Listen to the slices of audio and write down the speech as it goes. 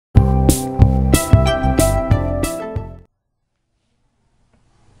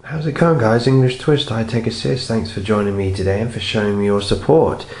How's it going, guys? Englishtwist, I take assist. Thanks for joining me today and for showing me your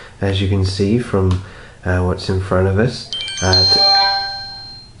support. As you can see from what's in front of us.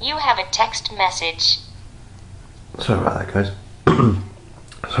 You have a text message. Sorry about that, guys.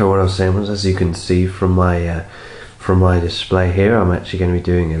 So what I was saying was, as you can see from my display here, I'm actually going to be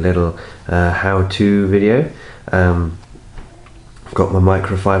doing a little how-to video. I've got my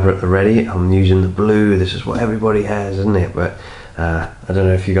microfiber at the ready. I'm using the blue. This is what everybody has, isn't it? But I don't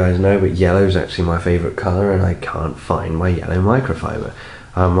know if you guys know, but yellow is actually my favourite colour, and I can't find my yellow microfiber.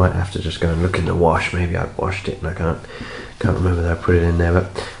 I might have to just go and look in the wash. Maybe I've washed it and I can't remember that I put it in there. But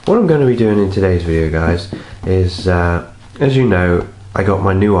what I'm going to be doing in today's video, guys, is as you know, I got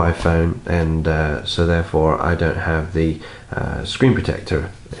my new iPhone, and so therefore I don't have the screen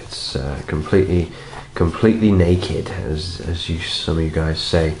protector. It's completely naked, as some of you guys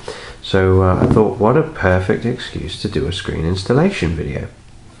say. So I thought, what a perfect excuse to do a screen installation video.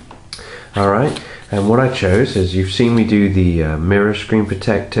 Alright, and what I chose is, you've seen me do the mirror screen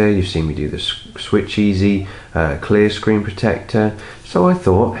protector, you've seen me do the Switch Easy clear screen protector. So I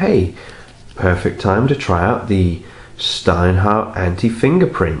thought, hey, perfect time to try out the Steinheil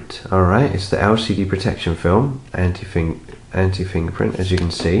anti-fingerprint. Alright, it's the LCD protection film, anti-fingerprint, as you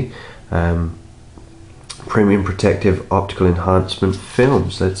can see. Premium protective optical enhancement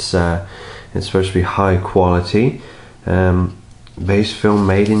films. It's supposed to be high quality. Base film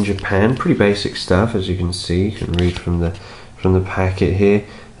made in Japan. Pretty basic stuff, as you can see. You can read from the packet here.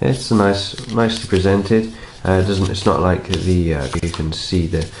 It's nicely presented. It's not like the you can see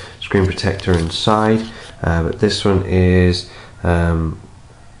the screen protector inside, but this one is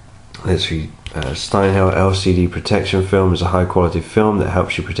let's see. Steinheil LCD protection film is a high quality film that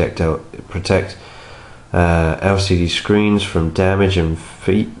helps you protect LCD screens from damage, and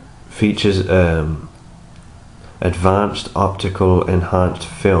features advanced optical enhanced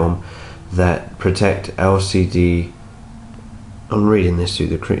film that protect LCD. I'm reading this through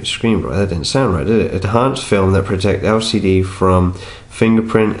the screen, but that didn't sound right, did it? Enhanced film that protect LCD from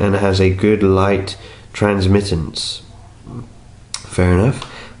fingerprint and has a good light transmittance. Fair enough.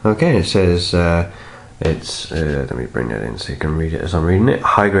 Okay, it says let me bring that in so you can read it as I'm reading it.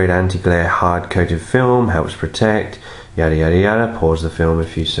 High grade anti-glare hard coated film, helps protect, yada yada yada. Pause the film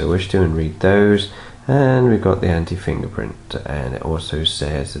if you so wish to and read those. And we've got the anti-fingerprint, and it also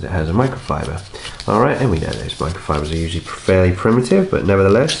says that it has a microfiber. Alright, and we know those microfibers are usually fairly primitive, but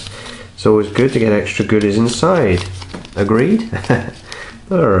nevertheless, it's always good to get extra goodies inside. Agreed?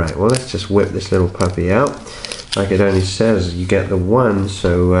 Alright, well, let's just whip this little puppy out. Like it only says you get the one,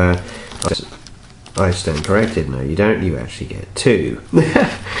 so I stand corrected. No, you don't. You actually get two.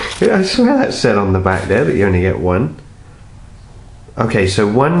 I swear that said on the back there that you only get one. Okay, so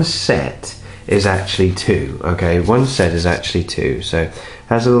one set is actually two. Okay, one set is actually two. So it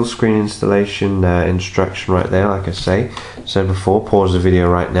has a little screen installation instruction right there, like I say. So before, pause the video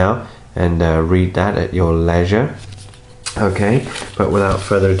right now and read that at your leisure. Okay, but without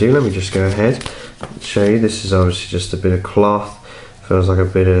further ado, let me just go ahead and show you. This is obviously just a bit of cloth. Feels like a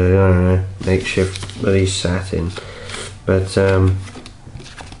bit of, I don't know, makeshift bloody satin. But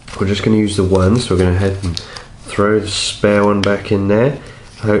we're just going to use the one, so we're going to head and throw the spare one back in there.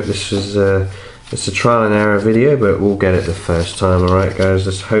 I hope this is it's a trial and error video, but we'll get it the first time. Alright, guys,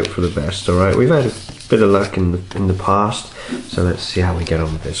 let's hope for the best. Alright, we've had a bit of luck in the past, so let's see how we get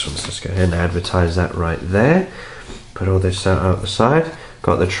on with this one. So let's go ahead and advertise that right there. Put all this out the side.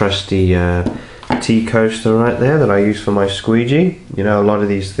 Got the trusty tea coaster right there that I use for my squeegee. You know, a lot of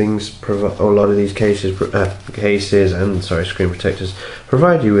these things cases and screen protectors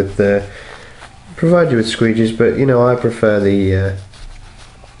provide you with squeegees, but you know, I prefer the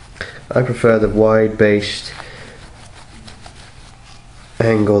wide based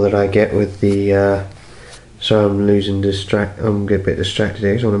angle that I get with the so I'm a bit distracted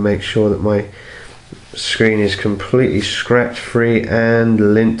here, so I want to make sure that my screen is completely scratch free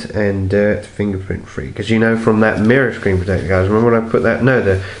and lint and dirt fingerprint free, because you know, from that mirror screen protector, guys, remember when I put that, no,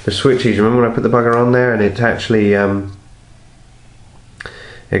 the switches, remember when I put the bugger on there and it actually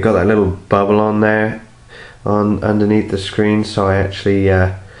it got that little bubble on there underneath the screen, so I actually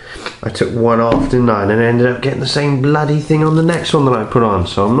I took one off, didn't I, and then I ended up getting the same bloody thing on the next one that I put on,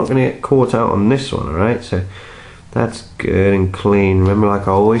 so I'm not going to get caught out on this one. Alright, so that's good and clean. Remember, like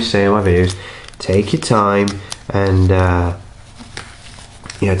I always say in my videos, take your time and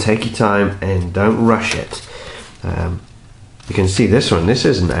take your time and don't rush it. You can see this one, this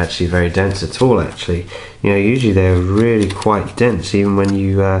isn't actually very dense at all, actually. You know, usually they're really quite dense even when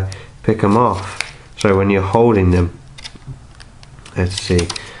you pick them off, so when you're holding them. Let's see.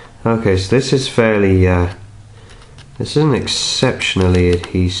 Okay, so this is fairly This isn't exceptionally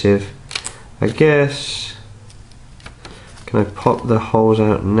adhesive. I guess. Can I pop the holes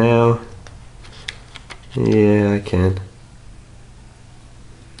out now? Yeah, I can.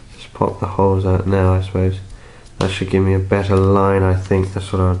 Just pop the holes out now, I suppose. That should give me a better line, I think.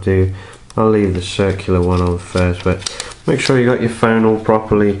 That's what I'll do. I'll leave the circular one on first, but make sure you got your phone all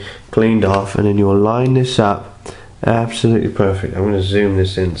properly cleaned off, and then you'll line this up absolutely perfect. I'm going to zoom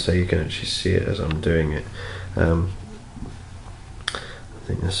this in so you can actually see it as I'm doing it. I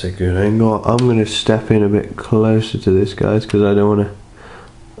think that's a good angle. I'm going to step in a bit closer to this, guys, because I don't want to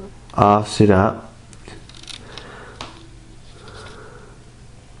arse it up.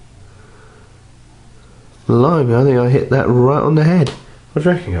 Blimey, I think I hit that right on the head. What do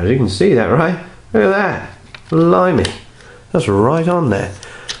you reckon, guys? You can see that, right? Look at that. Blimey. That's right on there.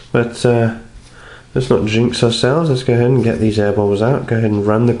 But let's not jinx ourselves. Let's go ahead and get these air bubbles out. Go ahead and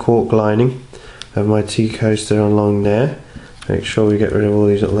run the cork lining. Have my tea coaster along there. Make sure we get rid of all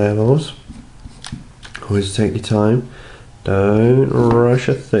these little air bubbles. Always take your time. Don't rush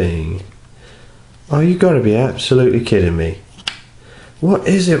a thing. Oh, you got to be absolutely kidding me. What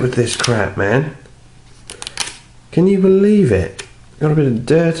is it with this crap, man? Can you believe it? Got a bit of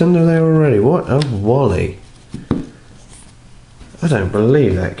dirt under there already. What a wally. I don't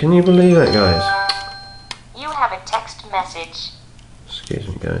believe that. Can you believe that, guys? You have a text message. Excuse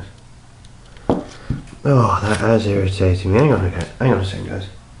me, guys. Oh, that has irritated me. Hang on a second, guys.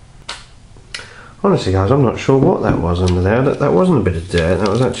 Honestly, guys, I'm not sure what that was under there. That wasn't a bit of dirt. That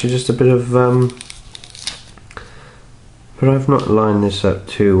was actually just a bit of... But I've not lined this up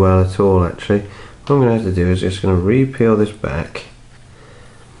too well at all, actually. What I'm going to have to do is just going to re-peel this back.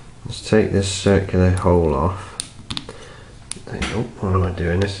 Let's take this circular hole off. Oh, what am I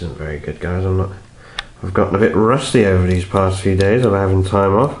doing? This isn't very good, guys. I've gotten a bit rusty over these past few days of having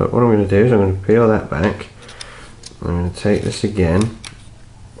time off, but what I'm going to do is I'm going to peel that back. I'm going to take this again,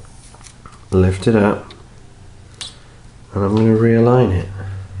 lift it up, and I'm going to realign it.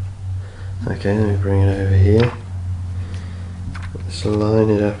 Okay, let me bring it over here. Let's line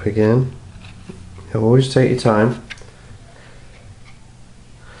it up again. Always take your time.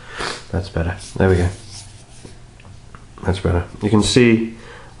 That's better. There we go. That's better. You can see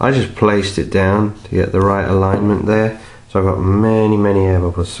I just placed it down to get the right alignment there. So I've got many air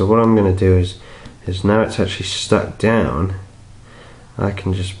bubbles. So what I'm going to do is now it's actually stuck down, I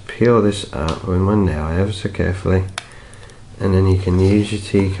can just peel this up with my nail ever so carefully, and then you can use your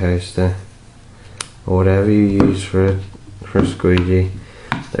tea coaster or whatever you use for a squeegee.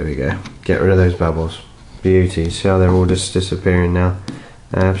 There we go. Get rid of those bubbles. Beauty. See how they're all just disappearing now?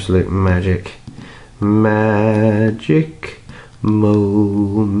 Absolute magic. Magic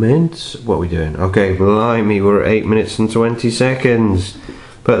moments. What are we doing? Okay, blimey, we're at 8 minutes and 20 seconds.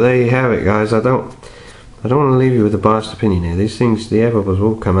 But there you have it, guys. I don't want to leave you with a biased opinion here. These things, the air bubbles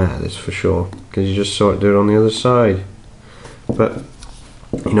will come out of this for sure, because you just saw it do it on the other side. But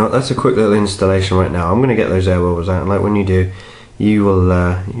you know what? That's a quick little installation right now. I'm going to get those air bubbles out, and like when you do, you'll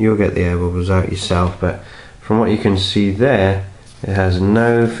get the air bubbles out yourself. But from what you can see there, it has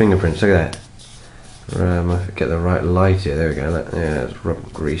no fingerprints. Look at that. Get the right light here. There we go. Yeah, it's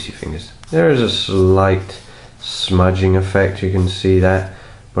rub greasy fingers. There is a slight smudging effect. You can see that,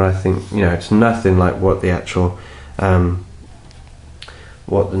 but I think it's nothing like what the actual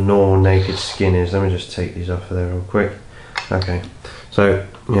what the normal naked skin is. Let me just take these off of there real quick. Okay, so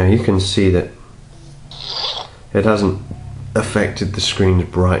you can see that it hasn't affected the screen's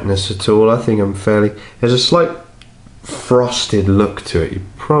brightness at all. I think there's a slight frosted look to it. You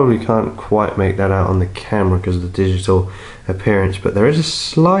probably can't quite make that out on the camera because of the digital appearance, but there is a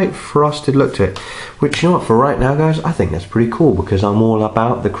slight frosted look to it, which, for right now, guys, I think that's pretty cool, because I'm all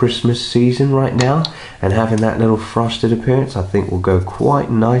about the Christmas season right now, and having that little frosted appearance I think will go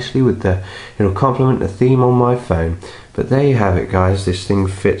quite nicely with it'll complement the theme on my phone. But there you have it, guys. This thing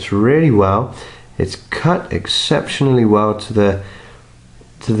fits really well. It's cut exceptionally well to the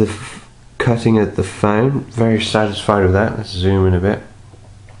cutting at the phone. Very satisfied with that. Let's zoom in a bit.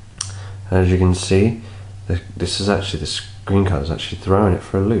 As you can see, this is actually, the screen cut is actually throwing it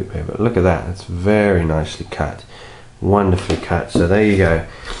for a loop here, but look at that. It's very nicely cut, wonderfully cut. So there you go,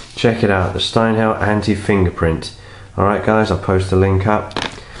 check it out, the Steinheil anti-fingerprint. Alright guys, I'll post a link up,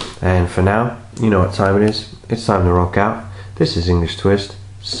 and for now, you know what time it is. It's time to rock out. This is Englishtwist,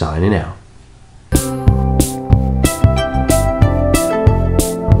 signing out.